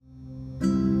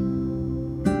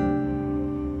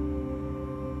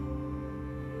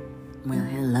Well,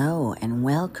 hello and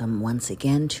welcome once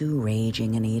again to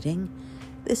Raging and Eating.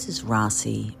 This is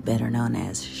Rossi, better known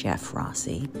as Chef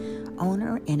Rossi,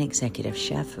 owner and executive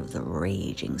chef of the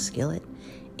Raging Skillet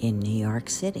in New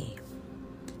York City.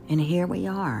 And here we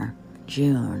are,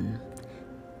 June.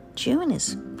 June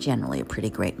is generally a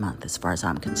pretty great month as far as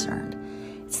I'm concerned.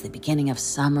 It's the beginning of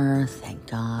summer, thank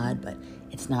God, but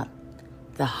it's not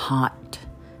the hot,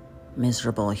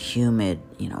 miserable, humid,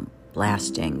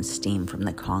 blasting steam from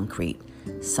the concrete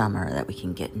summer that we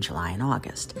can get in July and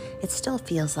August. It still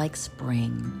feels like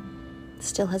spring. It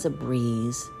still has a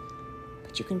breeze,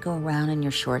 but you can go around in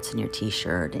your shorts and your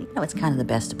t-shirt. And, it's kind of the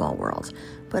best of all worlds.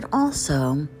 But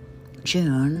also,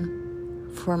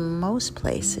 June, for most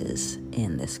places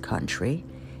in this country,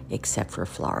 except for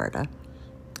Florida,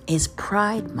 is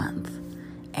Pride Month.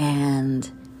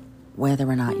 And whether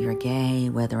or not you're gay,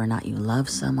 whether or not you love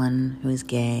someone who is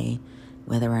gay,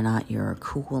 whether or not you're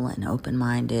cool and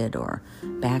open-minded or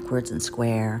backwards and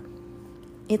square,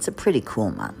 it's a pretty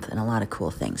cool month, and a lot of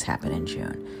cool things happen in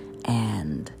June.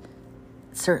 And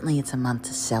certainly it's a month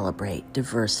to celebrate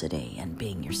diversity and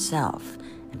being yourself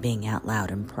and being out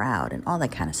loud and proud and all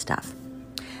that kind of stuff.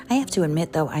 I have to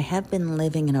admit, though, I have been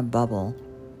living in a bubble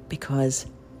because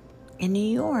in New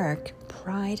York,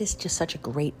 Pride is just such a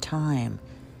great time.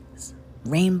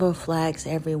 Rainbow flags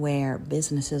everywhere.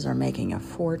 Businesses are making a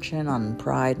fortune on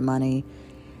Pride money.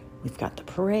 We've got the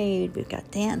parade. We've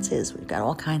got dances. We've got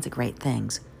all kinds of great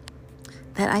things.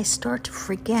 That I start to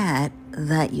forget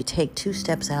that you take 2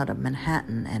 steps out of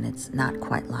Manhattan and it's not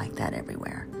quite like that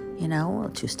everywhere.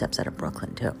 2 steps out of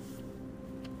Brooklyn too.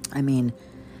 I mean,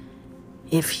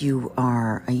 if you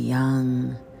are a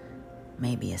young,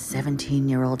 maybe a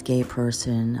 17-year-old gay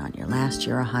person on your last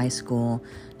year of high school,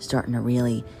 starting to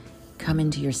really come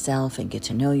into yourself and get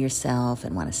to know yourself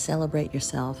and want to celebrate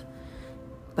yourself,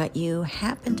 but you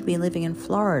happen to be living in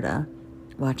Florida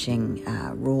watching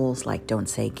rules like Don't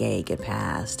Say Gay get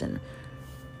passed and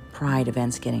Pride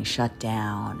events getting shut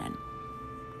down,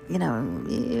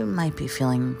 and you might be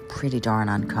feeling pretty darn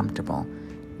uncomfortable,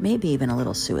 maybe even a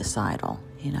little suicidal,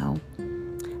 and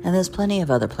there's plenty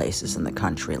of other places in the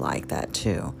country like that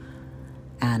too,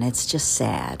 and it's just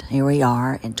sad. Here we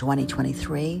are in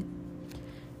 2023.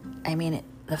 I mean,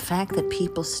 the fact that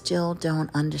people still don't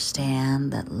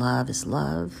understand that love is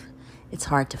love, it's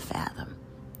hard to fathom.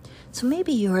 So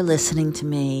maybe you're listening to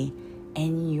me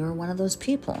and you're one of those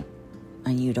people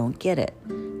and you don't get it.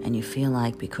 And you feel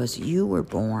like because you were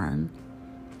born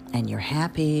and you're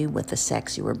happy with the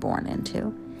sex you were born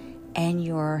into and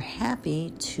you're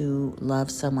happy to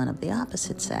love someone of the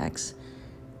opposite sex,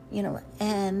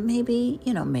 and maybe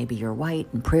you're white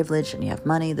and privileged and you have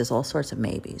money. There's all sorts of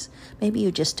maybes. Maybe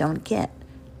you just don't get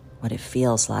what it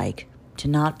feels like to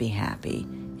not be happy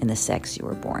in the sex you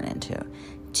were born into,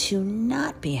 to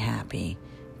not be happy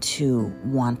to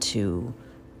want to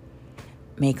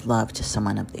make love to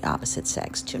someone of the opposite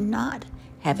sex, to not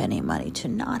have any money, to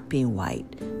not be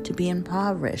white, to be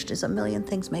impoverished. There's a million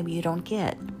things maybe you don't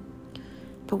get.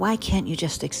 But why can't you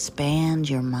just expand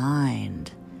your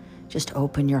mind? Just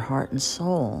open your heart and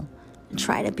soul and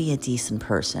try to be a decent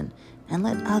person and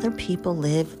let other people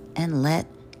live and let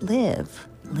live.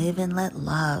 Live and let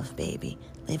love, baby.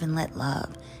 Live and let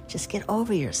love. Just get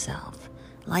over yourself.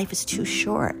 Life is too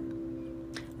short.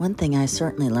 One thing I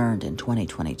certainly learned in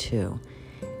 2022,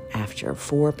 after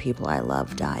 4 people I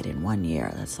love died in 1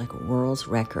 year, that's like a world's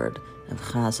record of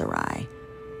chazarai,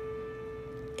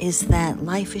 is that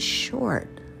life is short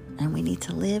and we need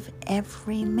to live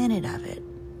every minute of it.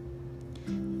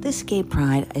 This gay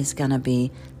pride is going to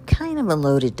be kind of a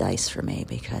loaded dice for me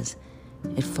because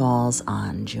it falls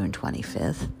on June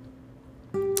 25th.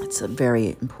 It's a very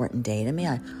important day to me.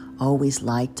 I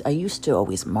used to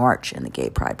always march in the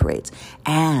gay pride parades.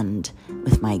 And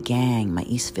with my gang, my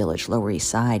East Village, Lower East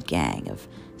Side gang of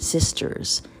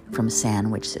sisters from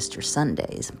Sandwich Sister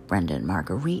Sundays, Brenda and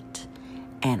Marguerite,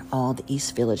 and all the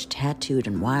East Village tattooed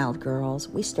and wild girls,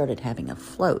 we started having a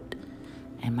float.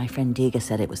 And my friend Diga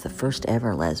said it was the first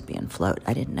ever lesbian float.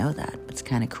 I didn't know that, but it's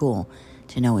kind of cool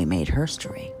to know we made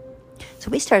history. So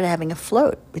we started having a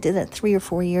float. We did that 3 or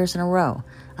 4 years in a row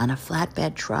on a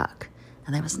flatbed truck.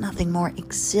 And there was nothing more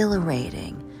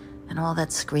exhilarating than all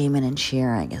that screaming and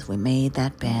cheering as we made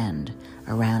that bend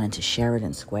around into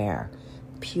Sheridan Square.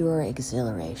 Pure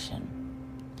exhilaration.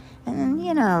 And,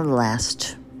 the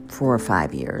last 4 or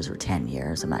 5 years or 10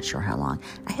 years, I'm not sure how long,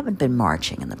 I haven't been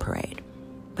marching in the parade.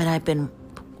 But I've been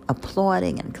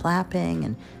applauding and clapping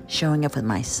and showing up with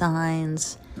my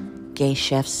signs. Gay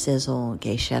chefs sizzle,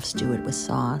 gay chefs do it with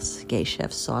sauce, gay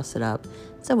chefs sauce it up.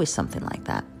 It's always something like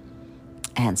that.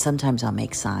 And sometimes I'll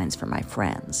make signs for my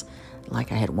friends,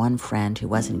 like I had one friend who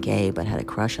wasn't gay but had a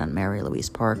crush on Mary Louise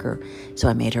Parker, so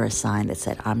I made her a sign that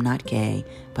said, I'm not gay,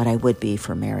 but I would be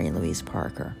for Mary Louise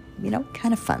Parker.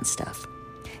 Kind of fun stuff.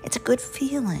 It's a good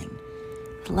feeling.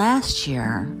 Last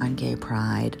year on Gay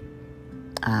Pride,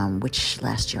 which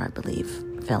last year I believe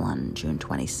fell on June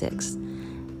 26th,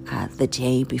 the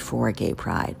day before Gay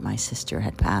Pride, my sister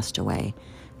had passed away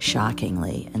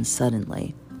shockingly and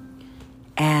suddenly.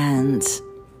 And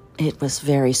it was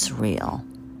very surreal.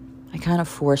 I kind of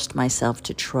forced myself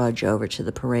to trudge over to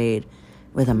the parade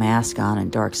with a mask on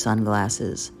and dark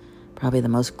sunglasses, probably the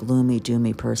most gloomy,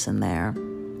 doomy person there,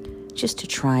 just to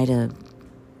try to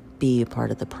be a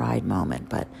part of the Pride moment,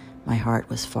 but my heart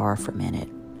was far from in it.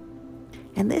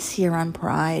 And this year on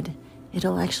Pride,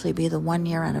 it'll actually be the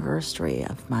 1-year anniversary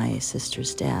of my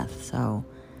sister's death, so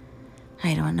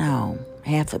I don't know.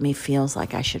 Half of me feels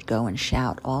like I should go and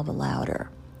shout all the louder,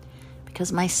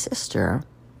 because my sister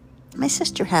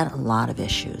had a lot of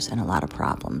issues and a lot of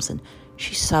problems, and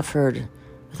she suffered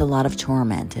with a lot of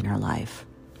torment in her life.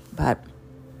 But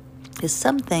there's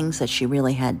some things that she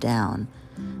really had down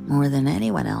more than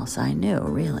anyone else I knew,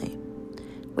 really,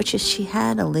 which is she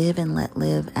had a live and let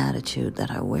live attitude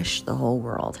that I wish the whole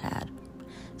world had.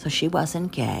 So she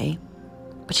wasn't gay,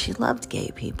 but she loved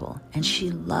gay people, and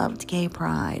she loved Gay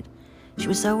Pride. She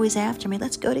was always after me,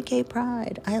 let's go to Gay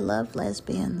Pride. I love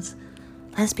lesbians.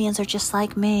 Lesbians are just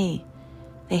like me.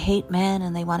 They hate men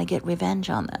and they want to get revenge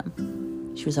on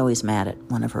them. She was always mad at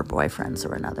one of her boyfriends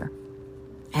or another.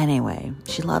 Anyway,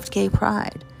 she loved Gay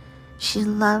Pride. She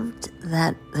loved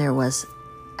that there was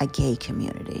a gay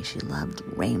community. She loved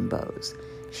rainbows.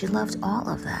 She loved all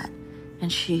of that.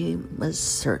 And she was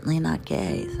certainly not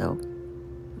gay. So,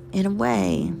 in a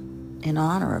way, in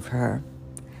honor of her,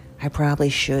 I probably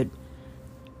should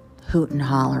hoot and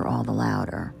holler all the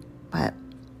louder. But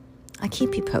I'll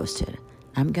keep you posted.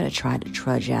 I'm going to try to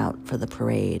trudge out for the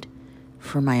parade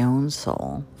for my own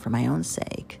soul, for my own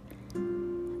sake.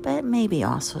 But maybe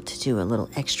also to do a little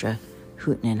extra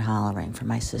hooting and hollering for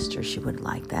my sister. She would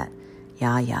like that.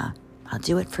 Yeah, I'll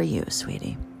do it for you,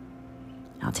 sweetie.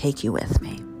 I'll take you with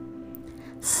me.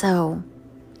 So,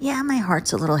 yeah, my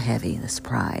heart's a little heavy this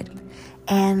Pride.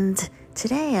 And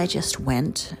today I just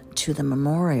went to the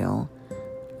memorial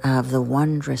of the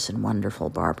wondrous and wonderful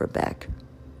Barbara Beck,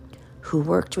 who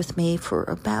worked with me for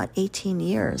about 18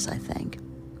 years, I think.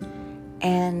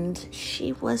 And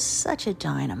she was such a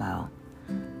dynamo.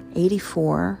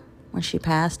 84 when she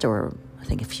passed, or I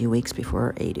think a few weeks before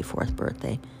her 84th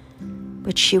birthday.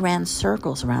 But she ran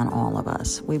circles around all of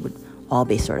us. We would all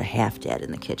be sort of half dead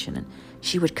in the kitchen, and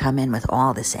she would come in with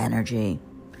all this energy.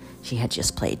 She had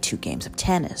just played 2 games of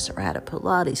tennis or had a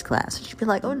Pilates class, and she'd be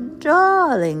like, oh,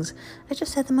 darlings, I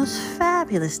just had the most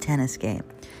fabulous tennis game.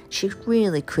 She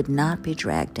really could not be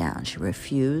dragged down. She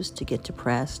refused to get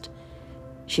depressed.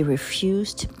 She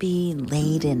refused to be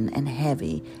laden and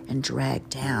heavy and dragged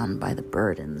down by the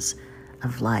burdens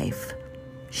of life.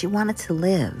 She wanted to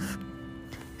live.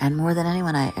 And more than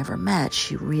anyone I ever met,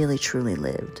 she really, truly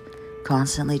lived,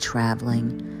 constantly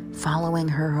traveling, following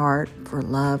her heart for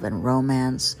love and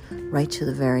romance right to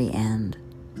the very end.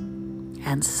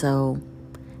 And so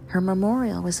her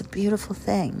memorial was a beautiful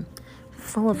thing,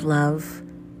 full of love.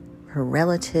 Her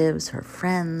relatives, her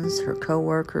friends, her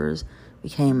co-workers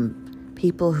became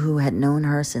people who had known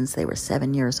her since they were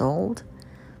 7 years old,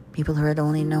 people who had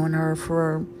only known her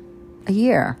for a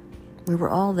year. We were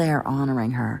all there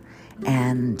honoring her,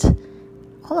 and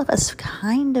all of us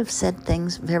kind of said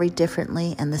things very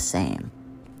differently and the same.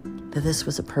 That this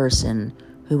was a person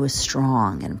who was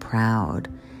strong and proud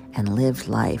and lived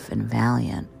life and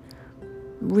valiant,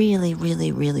 really,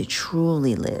 really, really,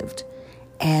 truly lived,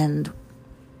 and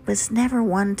was never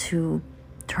one to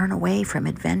turn away from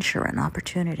adventure and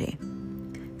opportunity.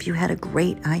 If you had a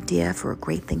great idea for a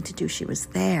great thing to do, she was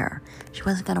there. She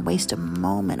wasn't going to waste a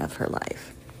moment of her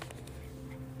life.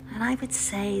 And I would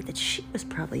say that she was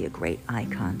probably a great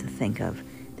icon to think of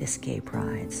this Gay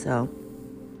Pride. So,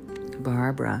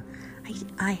 Barbara,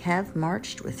 I have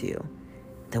marched with you,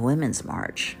 the Women's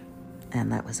March,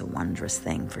 and that was a wondrous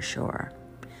thing for sure.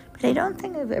 But I don't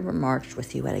think I've ever marched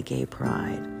with you at a Gay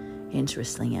Pride,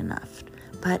 interestingly enough.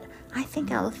 But I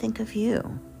think I'll think of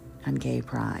you on Gay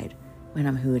Pride when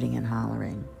I'm hooting and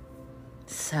hollering.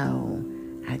 So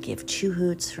I'll give 2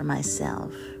 hoots for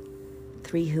myself,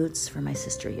 3 hoots for my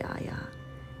sister Yaya,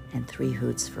 and 3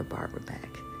 hoots for Barbara Beck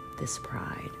this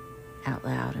Pride, out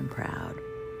loud and proud.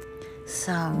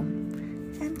 So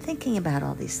I'm thinking about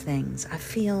all these things. I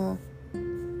feel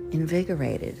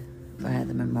invigorated by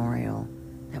the memorial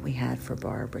that we had for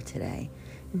Barbara today.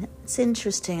 And it's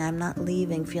interesting, I'm not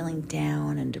leaving feeling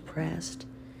down and depressed.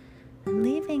 I'm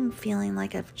leaving feeling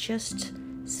like I've just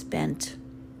spent,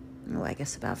 I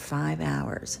guess about 5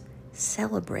 hours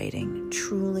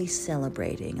truly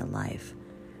celebrating a life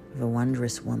of a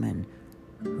wondrous woman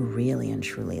who really and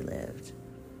truly lived.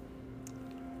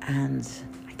 And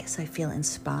I guess I feel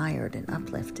inspired and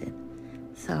uplifted.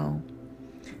 So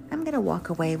I'm going to walk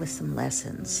away with some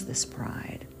lessons this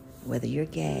Pride. Whether you're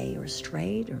gay or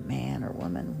straight or man or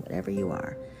woman, whatever you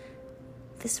are,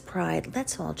 this Pride,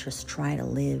 let's all just try to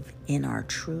live in our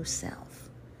true self.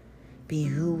 Be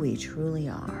who we truly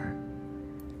are.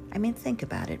 I mean, think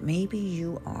about it. Maybe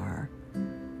you are,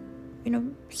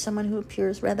 someone who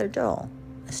appears rather dull.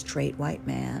 A straight white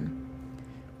man,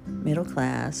 middle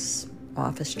class,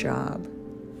 office job,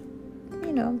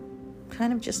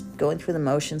 kind of just going through the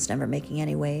motions, never making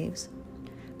any waves.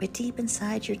 But deep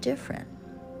inside, you're different.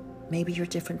 Maybe you're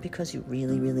different because you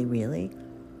really, really, really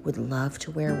would love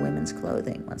to wear women's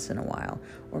clothing once in a while.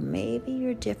 Or maybe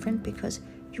you're different because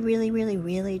you really, really,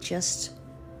 really just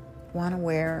want to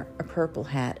wear a purple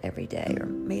hat every day. Or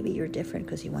maybe you're different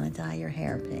because you want to dye your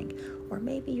hair pink. Or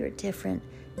maybe you're different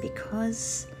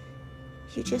because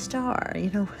you just are,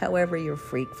 however your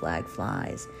freak flag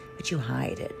flies. But you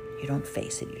hide it. You don't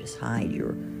face it. You just hide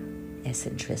your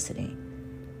eccentricity.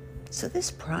 So this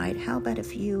Pride, how about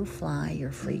if you fly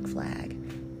your freak flag?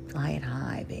 Fly it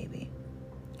high, baby.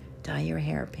 Dye your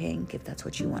hair pink if that's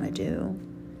what you want to do.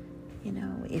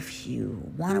 If you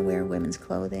want to wear women's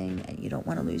clothing and you don't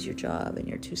want to lose your job and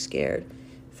you're too scared,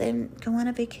 then go on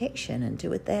a vacation and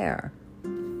do it there.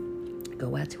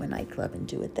 Go out to a nightclub and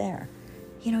do it there.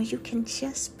 You can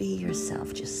just be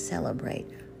yourself. Just celebrate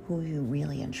who you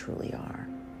really and truly are.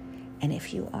 And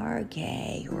if you are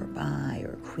gay or bi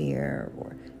or queer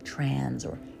or trans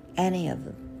or any of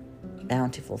the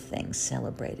bountiful things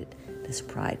celebrated this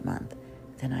Pride Month,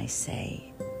 then I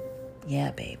say,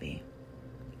 yeah, baby,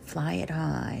 fly it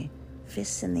high,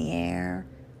 fists in the air,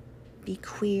 be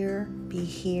queer, be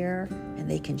here, and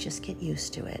they can just get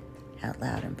used to it, out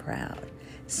loud and proud.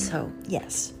 So,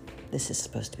 yes, this is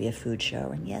supposed to be a food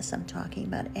show, and yes, I'm talking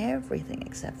about everything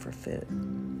except for food.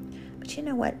 But you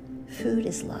know what? Food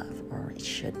is love, or it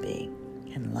should be,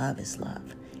 and love is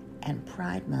love. And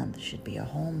Pride Month should be a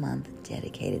whole month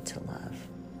dedicated to love.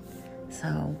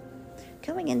 So,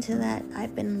 going into that,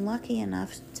 I've been lucky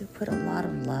enough to put a lot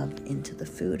of love into the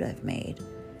food I've made.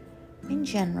 In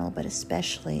general, but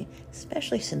especially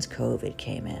since COVID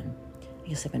came in. I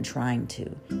guess I've been trying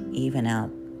to even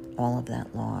out all of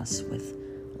that loss with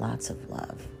lots of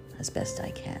love as best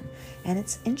I can. And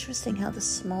it's interesting how the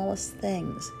smallest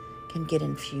things can get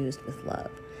infused with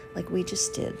love. Like we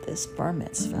just did this bar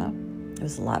mitzvah. It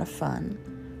was a lot of fun.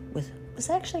 It was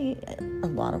actually a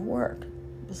lot of work.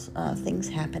 It was things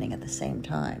happening at the same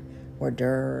time. Hors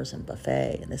d'oeuvres and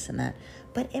buffet and this and that.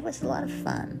 But it was a lot of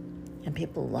fun. And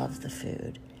people loved the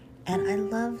food. And I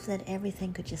love that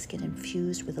everything could just get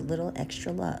infused with a little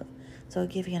extra love. So I'll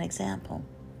give you an example.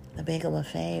 The bagel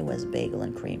buffet was bagel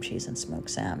and cream cheese and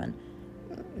smoked salmon.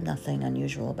 Nothing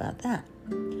unusual about that.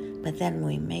 But then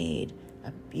we made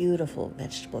a beautiful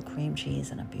vegetable cream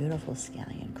cheese and a beautiful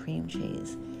scallion cream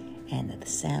cheese. And the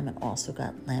salmon also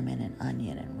got lemon and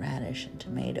onion and radish and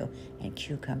tomato and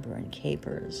cucumber and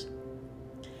capers.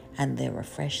 And there were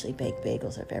freshly baked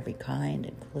bagels of every kind,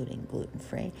 including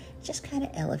gluten-free. It just kind of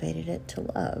elevated it to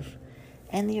love.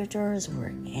 And the hors d'oeuvres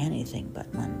were anything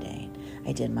but mundane.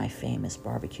 I did my famous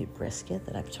barbecued brisket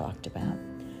that I've talked about.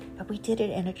 But we did it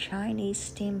in a Chinese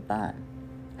steamed bun.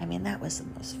 I mean, that was the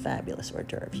most fabulous hors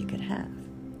d'oeuvre you could have.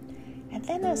 And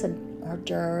then there's an hors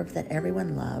d'oeuvre that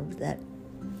everyone loved that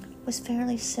was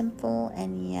fairly simple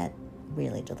and yet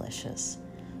really delicious.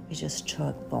 We just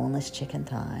took boneless chicken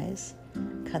thighs,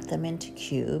 cut them into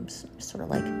cubes, sort of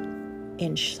like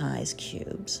inch-size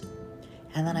cubes.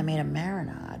 And then I made a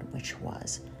marinade, which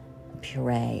was a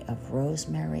puree of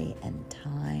rosemary and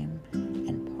thyme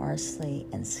and parsley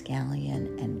and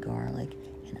scallion and garlic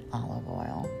and olive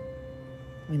oil.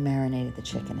 We marinated the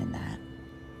chicken in that.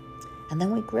 And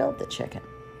then we grilled the chicken.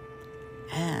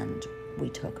 And we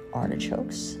took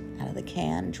artichokes out of the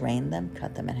can, drained them,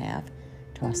 cut them in half,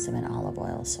 tossed them in olive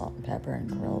oil, salt and pepper, and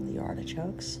grilled the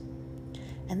artichokes.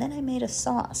 And then I made a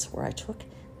sauce where I took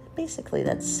basically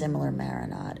that similar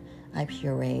marinade. I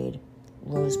pureed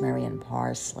rosemary and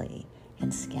parsley and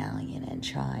scallion and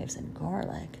chives and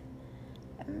garlic,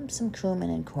 and some cumin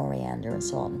and coriander and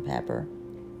salt and pepper,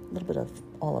 a little bit of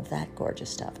all of that gorgeous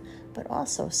stuff, but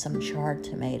also some charred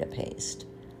tomato paste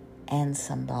and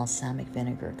some balsamic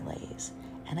vinegar glaze.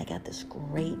 And I got this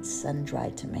great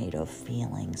sun-dried tomato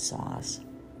feeling sauce.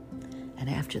 And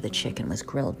after the chicken was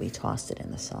grilled, we tossed it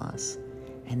in the sauce.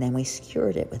 And then we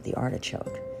skewered it with the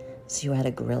artichoke. So you had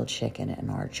a grilled chicken and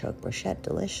artichoke brochette,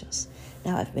 delicious.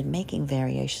 Now, I've been making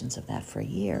variations of that for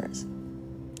years.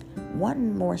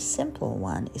 One more simple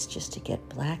one is just to get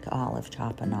black olive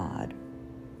tapenade.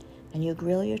 And you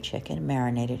grill your chicken,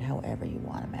 marinate it however you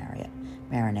want to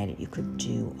marinate it. You could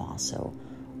do also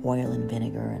oil and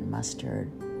vinegar and mustard,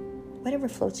 whatever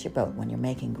floats your boat when you're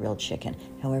making grilled chicken,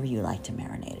 however you like to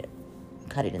marinate it.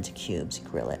 Cut it into cubes,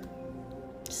 grill it,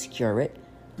 skewer it,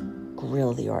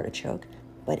 grill the artichoke.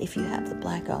 But if you have the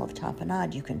black olive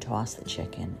tapenade, you can toss the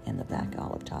chicken in the black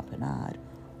olive tapenade,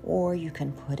 or you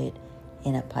can put it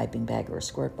in a piping bag or a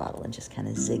squirt bottle and just kind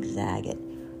of zigzag it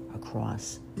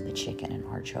across the chicken and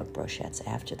artichoke brochettes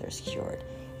after they're cured.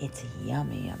 It's a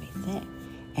yummy, yummy thing.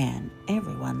 And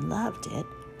everyone loved it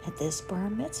at this bar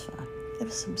mitzvah. There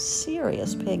was some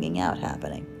serious pigging out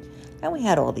happening. And we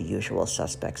had all the usual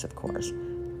suspects, of course.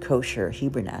 Kosher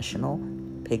Hebrew National,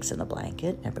 pigs in a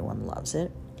blanket, everyone loves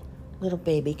it. Little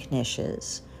baby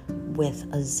knishes with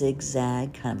a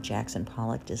zigzag kind of Jackson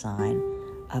Pollock design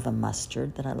of a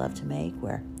mustard that I love to make,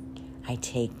 where I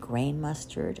take grain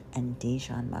mustard and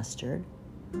Dijon mustard,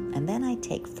 and then I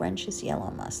take French's yellow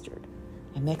mustard.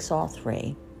 I mix all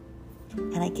three,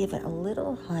 and I give it a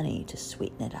little honey to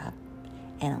sweeten it up,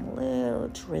 and a little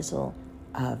drizzle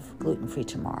of gluten-free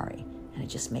tamari, and it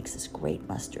just makes this great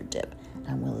mustard dip.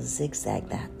 And we'll zigzag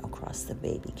that across the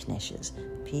baby knishes.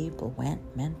 People went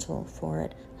mental for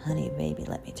it. Honey, baby,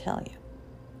 let me tell you.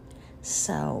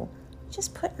 So,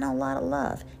 just putting a lot of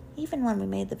love. Even when we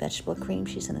made the vegetable cream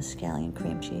cheese and the scallion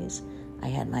cream cheese, I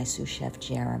had my sous chef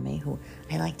Jeremy, who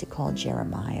I like to call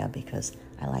Jeremiah because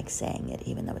I like saying it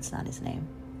even though it's not his name.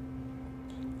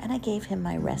 And I gave him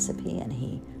my recipe, and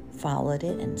he followed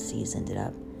it and seasoned it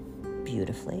up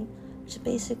beautifully, which is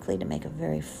basically to make a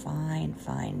very fine,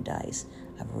 fine dice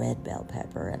of red bell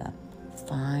pepper and a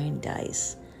fine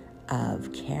dice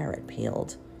of carrot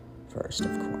peeled first,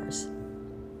 of course.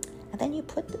 And then you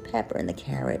put the pepper and the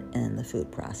carrot in the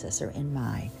food processor, in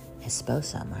my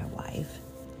esposa, my wife.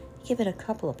 Give it a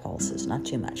couple of pulses, not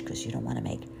too much, because you don't want to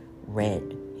make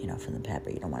red, from the pepper.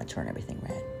 You don't want to turn everything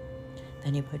red.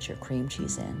 Then you put your cream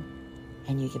cheese in,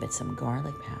 and you give it some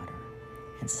garlic powder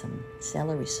and some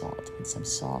celery salt and some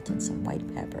salt and some white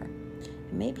pepper,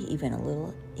 and maybe even a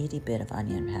little itty bit of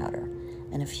onion powder,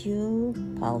 and a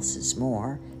few pulses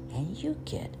more, and you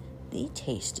get the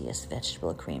tastiest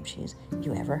vegetable cream cheese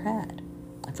you ever had.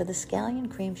 And for the scallion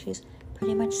cream cheese,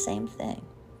 pretty much same thing.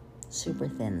 Super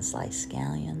thin sliced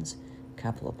scallions, a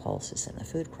couple of pulses in the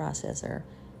food processor.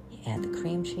 You add the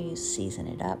cream cheese, season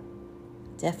it up.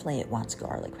 Definitely it wants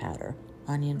garlic powder.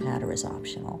 Onion powder is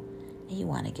optional. And you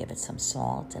want to give it some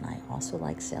salt, and I also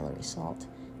like celery salt,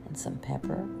 and some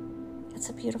pepper. It's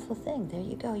a beautiful thing. There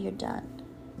you go, you're done.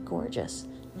 Gorgeous.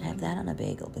 Have that on a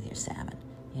bagel with your salmon.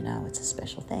 It's a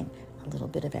special thing. A little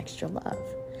bit of extra love.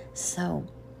 So,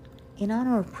 in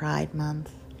honor of Pride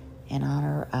Month, in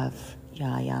honor of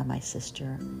Yaya, my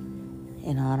sister,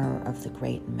 in honor of the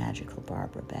great and magical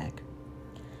Barbara Beck,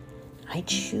 I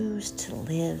choose to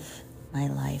live my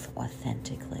life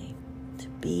authentically, to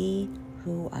be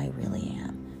who I really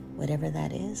am. Whatever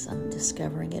that is, I'm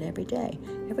discovering it every day.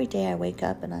 Every day I wake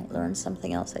up and I learn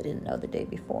something else I didn't know the day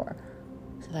before.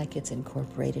 So that gets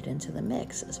incorporated into the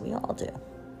mix, as we all do.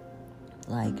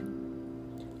 Like,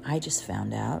 I just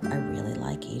found out I really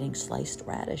like eating sliced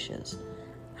radishes.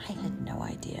 I had no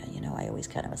idea. I always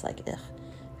kind of was like, ugh,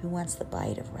 who wants the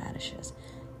bite of radishes?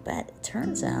 But it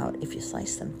turns out, if you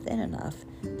slice them thin enough,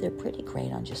 they're pretty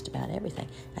great on just about everything.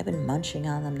 I've been munching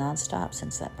on them nonstop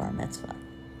since that bar mitzvah.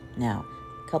 Now,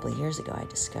 a couple of years ago, I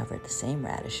discovered the same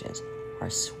radishes are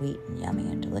sweet and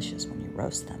yummy and delicious when you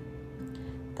roast them.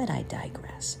 But I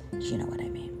digress. You know what I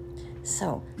mean.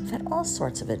 So, I've had all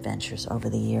sorts of adventures over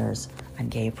the years on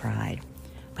Gay Pride.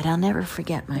 But I'll never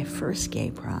forget my first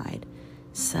Gay Pride.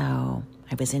 So,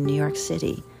 I was in New York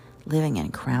City, living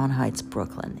in Crown Heights,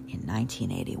 Brooklyn in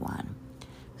 1981. It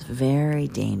was a very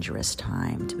dangerous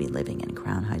time to be living in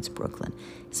Crown Heights, Brooklyn,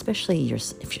 especially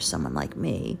if you're someone like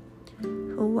me,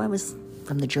 who I was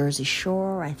from the Jersey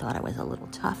Shore. I thought I was a little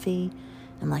toughy.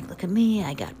 I'm like, look at me,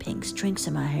 I got pink streaks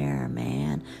in my hair,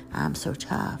 man. I'm so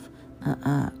tough.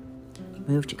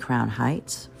 Moved to Crown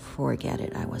Heights, forget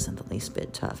it. I wasn't the least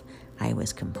bit tough. I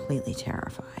was completely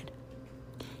terrified.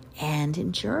 And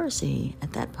in Jersey,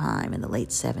 at that time, in the late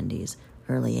 70s,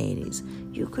 early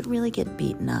 80s, you could really get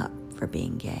beaten up for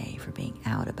being gay, for being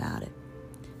out about it.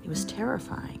 It was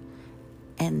terrifying.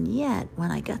 And yet,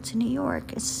 when I got to New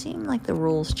York, it seemed like the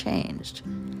rules changed.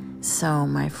 So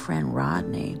my friend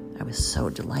Rodney, I was so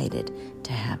delighted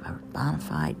to have a bona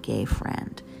fide gay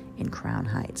friend in Crown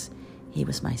Heights. He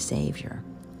was my savior.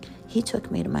 He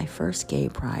took me to my first gay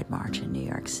pride march in New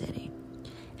York City,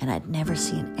 and I'd never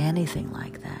seen anything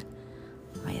like that.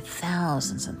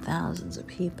 Thousands and thousands of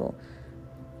people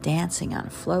dancing on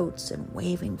floats and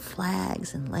waving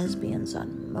flags, and lesbians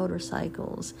on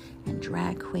motorcycles, and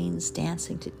drag queens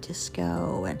dancing to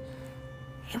disco, and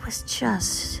it was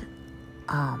just,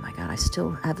 oh my God, I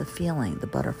still have the feeling, the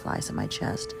butterflies in my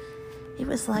chest. It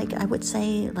was like, I would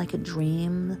say, like a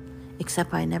dream,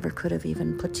 except I never could have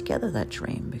even put together that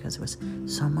dream because it was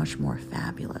so much more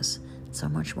fabulous, so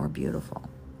much more beautiful.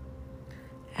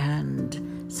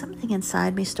 And something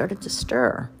inside me started to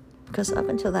stir, because up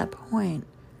until that point,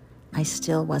 I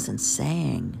still wasn't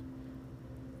saying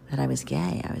that I was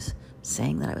gay. I was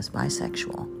saying that I was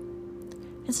bisexual.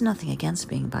 It's nothing against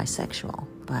being bisexual,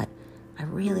 but I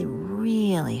really,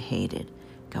 really hated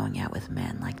going out with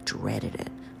men, like dreaded it,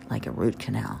 like a root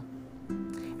canal.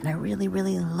 And I really,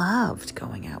 really loved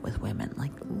going out with women,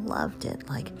 like loved it,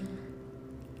 like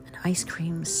an ice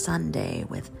cream sundae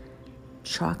with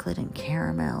chocolate and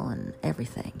caramel and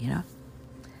everything, you know?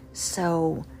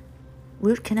 So,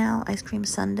 root canal, ice cream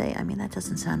sundae, I mean, that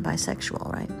doesn't sound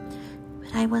bisexual, right?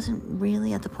 But I wasn't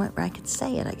really at the point where I could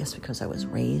say it, I guess because I was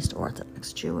raised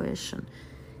Orthodox Jewish, and,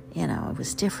 you know, it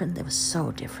was different. It was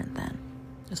so different then.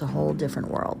 It was a whole different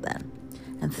world then.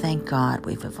 And thank God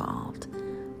we've evolved.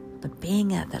 But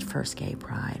being at that first gay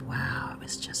pride, wow, it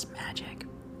was just magic.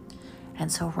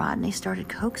 And so Rodney started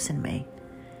coaxing me.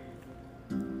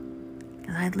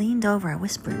 And I leaned over, I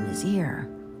whispered in his ear.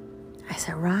 I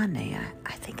said, Rodney,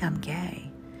 I think I'm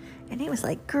gay. And he was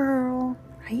like, girl,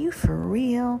 are you for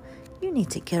real? You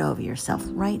need to get over yourself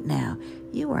right now.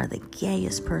 You are the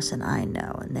gayest person I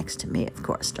know. And next to me, of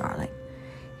course, darling.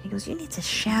 He goes, you need to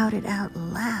shout it out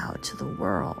loud to the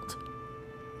world.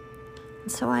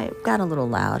 And so I got a little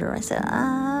louder. I said,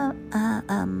 I'm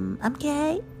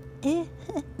gay.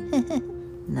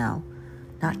 No,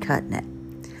 not cutting it.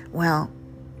 Well,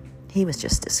 he was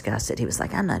just disgusted. He was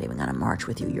like, I'm not even going to march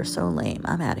with you. You're so lame.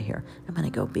 I'm out of here. I'm going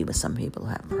to go be with some people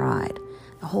who have pride.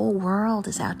 The whole world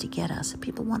is out to get us.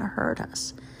 People want to hurt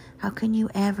us. How can you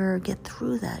ever get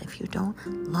through that if you don't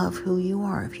love who you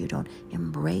are, if you don't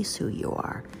embrace who you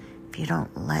are, if you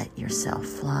don't let yourself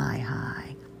fly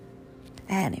high?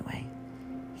 Anyway,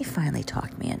 he finally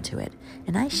talked me into it,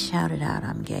 and I shouted out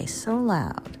I'm gay so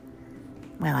loud.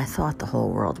 Well, I thought the whole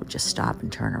world would just stop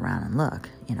and turn around and look,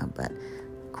 you know, but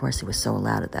of course it was so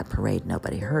loud at that parade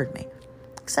nobody heard me,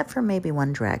 except for maybe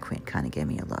one drag queen kind of gave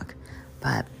me a look.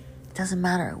 But it doesn't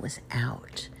matter, it was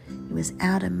out. It was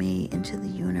out of me into the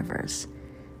universe,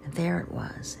 and there it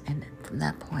was. And from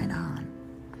that point on,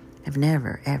 I've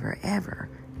never, ever, ever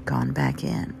gone back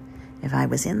in. If I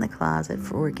was in the closet,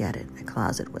 forget it. The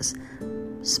closet was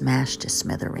smashed to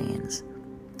smithereens.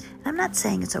 And I'm not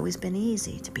saying it's always been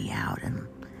easy to be out and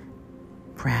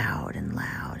proud and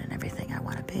loud and everything I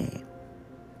want to be.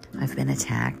 I've been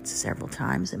attacked several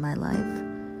times in my life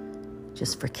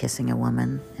just for kissing a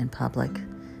woman in public,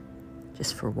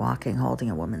 just for holding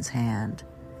a woman's hand.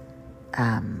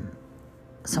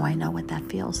 So I know what that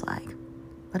feels like.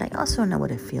 But I also know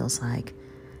what it feels like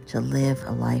to live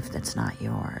a life that's not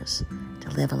yours, to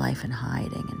live a life in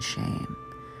hiding and shame,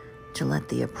 to let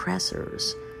the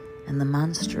oppressors and the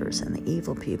monsters and the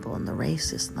evil people and the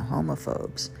racists and the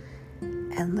homophobes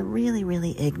and the really,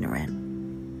 really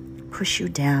ignorant push you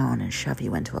down and shove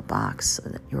you into a box so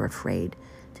that you're afraid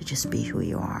to just be who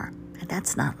you are. And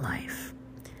that's not life.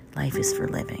 Life is for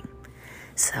living.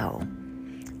 So,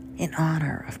 in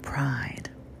honor of pride,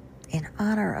 in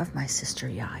honor of my sister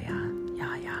Yaya,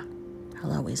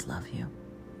 I'll always love you.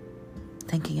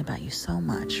 Thinking about you so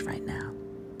much right now.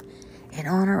 In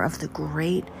honor of the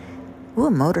great, a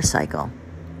motorcycle.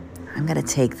 I'm going to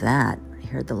take that. You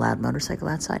heard the loud motorcycle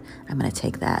outside? I'm going to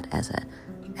take that as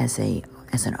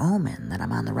an omen that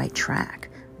I'm on the right track.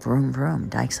 Vroom, vroom,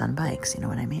 dykes on bikes, you know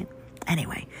what I mean?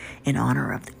 Anyway, in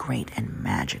honor of the great and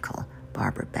magical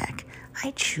Barbara Beck,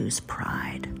 I choose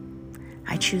pride.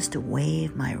 I choose to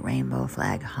wave my rainbow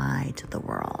flag high to the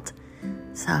world.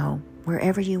 So,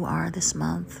 wherever you are this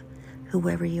month,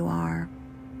 whoever you are,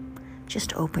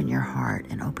 just open your heart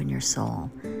and open your soul.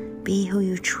 Be who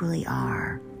you truly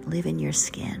are. Live in your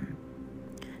skin.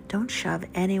 Don't shove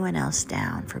anyone else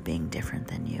down for being different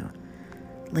than you.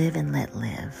 Live and let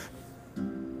live.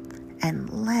 And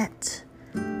let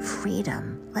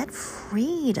freedom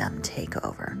take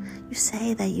over. You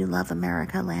say that you love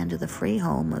America, land of the free,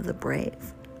 home of the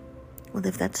brave. Well,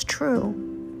 if that's true,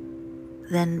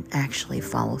 then actually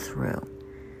follow through.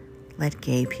 Let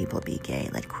gay people be gay.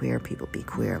 Let queer people be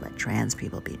queer. Let trans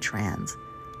people be trans.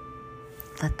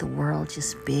 Let the world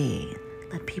just be.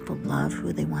 Let people love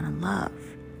who they want to love.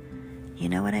 You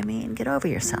know what I mean? Get over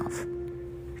yourself.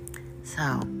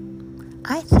 So,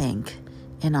 I think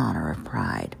in honor of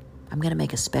Pride, I'm going to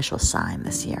make a special sign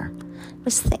this year. I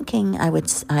was thinking I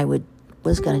was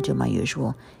going to do my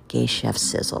usual gay chef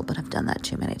sizzle, but I've done that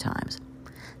too many times.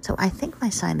 So I think my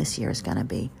sign this year is going to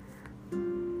be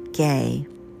gay,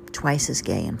 twice as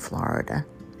gay in Florida.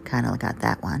 Kind of got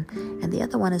that one. And the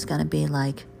other one is going to be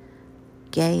like,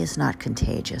 gay is not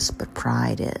contagious, but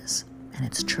pride is. And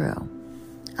it's true.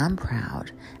 I'm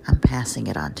proud. I'm passing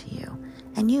it on to you.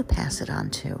 And you pass it on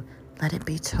too. Let it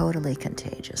be totally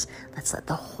contagious. Let's let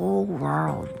the whole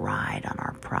world ride on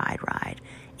our pride ride.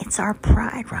 It's our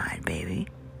pride ride, baby.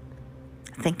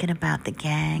 Thinking about the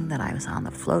gang that I was on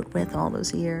the float with all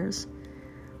those years.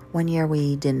 One year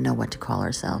we didn't know what to call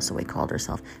ourselves, so we called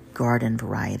ourselves Garden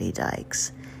Variety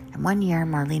Dykes. And one year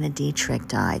Marlena Dietrich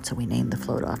died, so we named the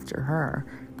float after her,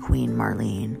 Queen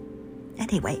Marlene.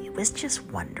 Anyway, it was just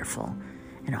wonderful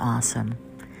and awesome.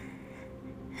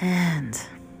 And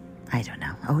I don't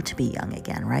know. Oh, to be young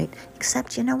again, right?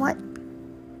 Except, you know what?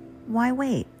 Why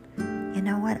wait? You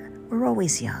know what? We're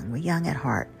always young. We're young at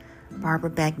heart. Barbara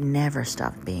Beck never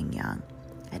stopped being young.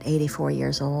 At 84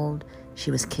 years old,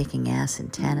 she was kicking ass in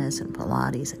tennis and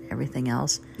Pilates and everything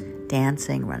else,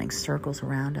 dancing, running circles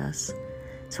around us.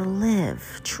 So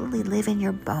live, truly live in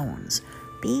your bones.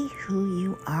 Be who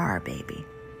you are, baby.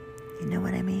 You know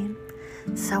what I mean?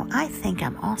 So I think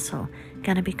I'm also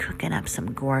going to be cooking up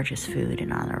some gorgeous food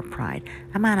in honor of Pride.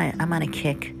 I'm on a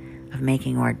kick of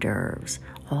making hors d'oeuvres,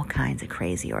 all kinds of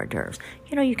crazy hors d'oeuvres.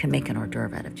 You know, you can make an hors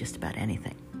d'oeuvre out of just about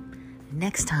anything.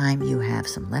 Next time you have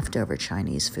some leftover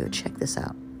Chinese food, check this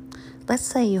out. Let's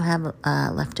say you have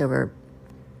leftover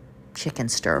chicken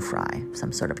stir-fry,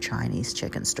 some sort of Chinese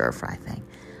chicken stir-fry thing.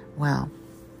 Well,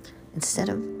 instead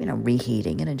of,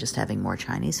 reheating it and just having more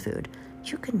Chinese food,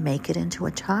 you can make it into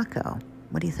a taco.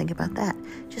 What do you think about that?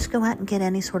 Just go out and get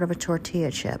any sort of a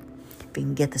tortilla chip. If you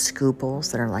can get the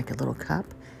scooples that are like a little cup,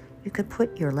 you could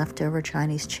put your leftover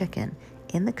Chinese chicken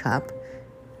in the cup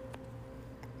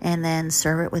and then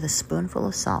serve it with a spoonful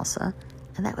of salsa,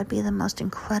 and that would be the most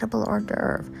incredible hors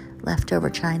d'oeuvre, leftover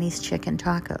Chinese chicken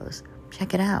tacos.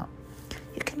 Check it out.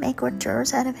 You can make hors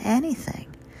d'oeuvres out of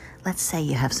anything. Let's say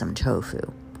you have some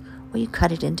tofu. Well, you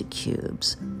cut it into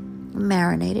cubes,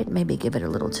 marinate it, maybe give it a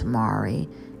little tamari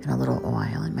and a little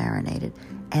oil and marinate it,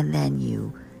 and then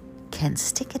you can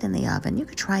stick it in the oven. You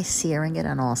could try searing it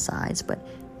on all sides, but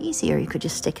easier, you could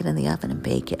just stick it in the oven and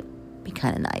bake it. Be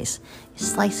kind of nice. You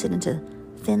slice it into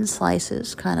thin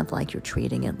slices, kind of like you're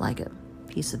treating it like a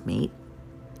piece of meat.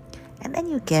 And then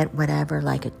you get whatever,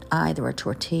 like either a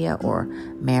tortilla or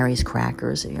Mary's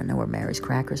crackers. You know where Mary's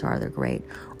crackers are, they're great.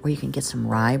 Or you can get some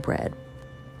rye bread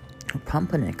or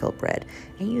pumpernickel bread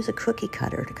and use a cookie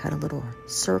cutter to cut a little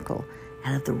circle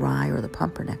out of the rye or the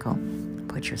pumpernickel.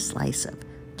 Put your slice of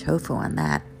tofu on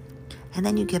that. And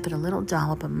then you give it a little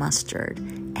dollop of mustard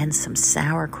and some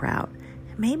sauerkraut.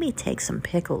 Maybe take some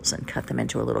pickles and cut them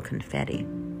into a little confetti.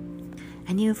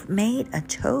 And you've made a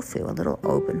tofu, a little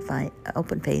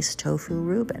open-faced tofu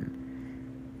Reuben.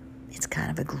 It's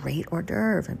kind of a great hors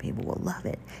d'oeuvre, and people will love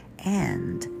it.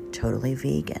 And totally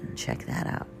vegan. Check that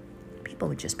out. People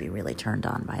would just be really turned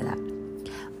on by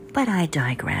that. But I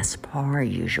digress, per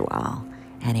usual.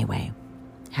 Anyway,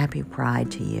 happy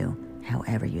Pride to you,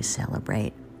 however you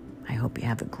celebrate. I hope you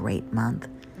have a great month.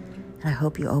 And I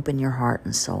hope you open your heart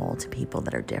and soul to people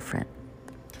that are different.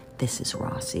 This is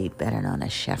Rossi, better known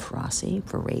as Chef Rossi,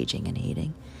 for Raging and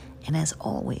Eating. And as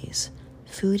always,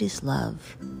 food is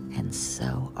love, and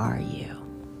so are you.